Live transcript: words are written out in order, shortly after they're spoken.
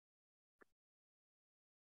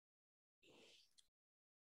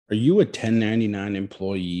Are you a 1099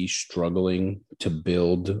 employee struggling to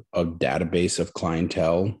build a database of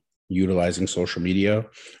clientele utilizing social media?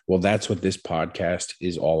 Well, that's what this podcast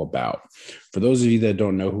is all about. For those of you that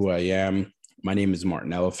don't know who I am, my name is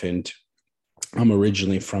Martin Elephant. I'm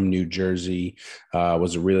originally from New Jersey,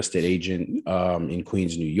 was a real estate agent in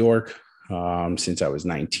Queens, New York, since I was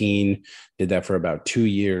 19. Did that for about 2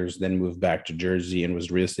 years, then moved back to Jersey and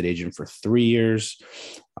was a real estate agent for 3 years.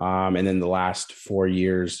 And then the last 4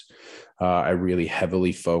 years, I really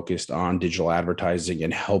heavily focused on digital advertising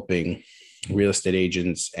and helping real estate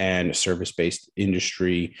agents and service-based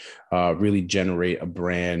industry really generate a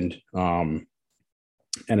brand and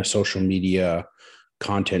a social media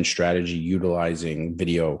content strategy utilizing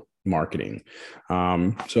video marketing.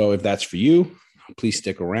 So if that's for you, please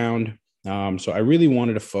stick around. So I really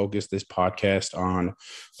wanted to focus this podcast on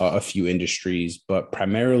a few industries, but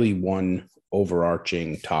primarily one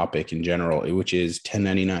overarching topic in general, which is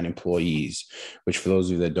 1099 employees, which for those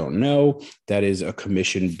of you that don't know, that is a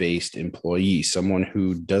commission-based employee, someone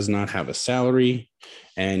who does not have a salary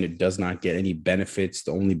and does not get any benefits.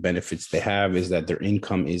 The only benefits they have is that their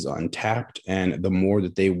income is untapped. And the more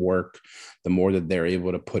that they work, the more that they're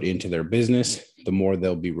able to put into their business, the more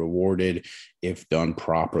they'll be rewarded if done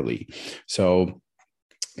properly. So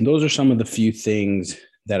those are some of the few things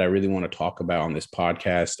that I really want to talk about on this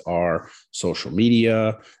podcast are social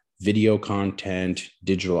media, video content,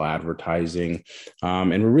 digital advertising.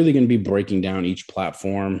 And we're really going to be breaking down each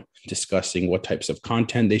platform, discussing what types of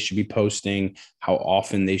content they should be posting, how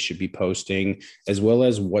often they should be posting, as well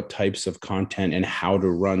as what types of content and how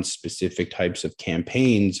to run specific types of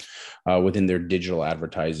campaigns within their digital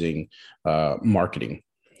advertising marketing.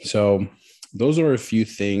 So those are a few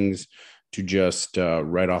things to just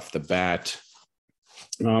right off the bat.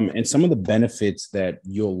 And some of the benefits that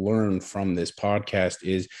you'll learn from this podcast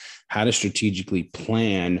is how to strategically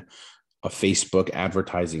plan a Facebook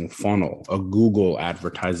advertising funnel, a Google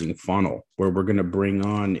advertising funnel, where we're going to bring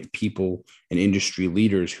on people and industry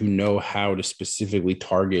leaders who know how to specifically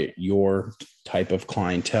target your type of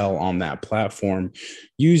clientele on that platform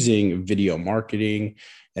using video marketing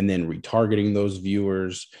and then retargeting those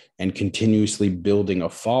viewers and continuously building a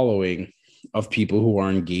following of people who are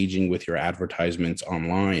engaging with your advertisements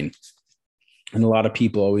online. And a lot of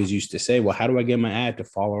people always used to say, well, how do I get my ad to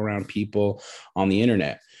follow around people on the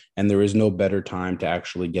internet? And there is no better time to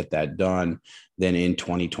actually get that done than in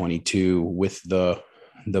 2022 with the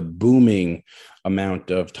booming amount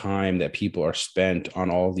of time that people are spent on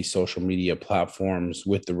all of these social media platforms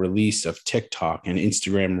with the release of TikTok and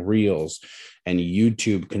Instagram Reels and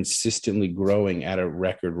YouTube consistently growing at a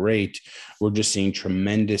record rate. We're just seeing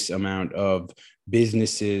tremendous amount of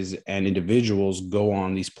businesses and individuals go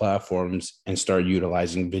on these platforms and start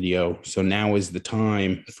utilizing video. So now is the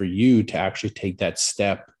time for you to actually take that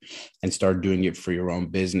step and start doing it for your own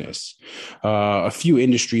business. A few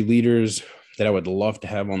industry leaders that I would love to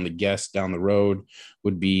have on the guest down the road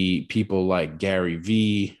would be people like Gary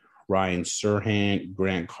Vee, Ryan Serhant,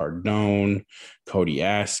 Grant Cardone, Cody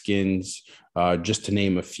Askins, just to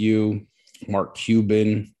name a few, Mark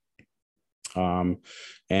Cuban,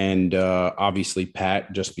 and obviously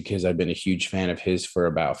Pat, just because I've been a huge fan of his for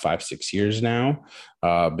about 5-6 years now.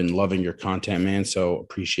 Been loving your content, man. So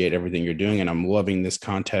appreciate everything you're doing. And I'm loving this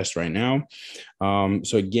contest right now.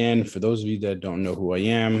 So again, for those of you that don't know who I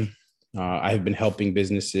am, I have been helping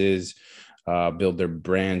businesses build their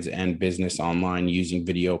brands and business online using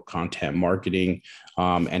video content marketing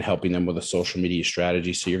and helping them with a social media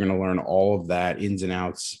strategy. So you're going to learn all of that ins and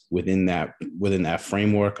outs within that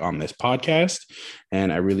framework on this podcast.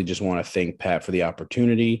 And I really just want to thank Pat for the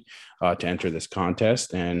opportunity to enter this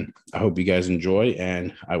contest. And I hope you guys enjoy,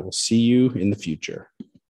 and I will see you in the future.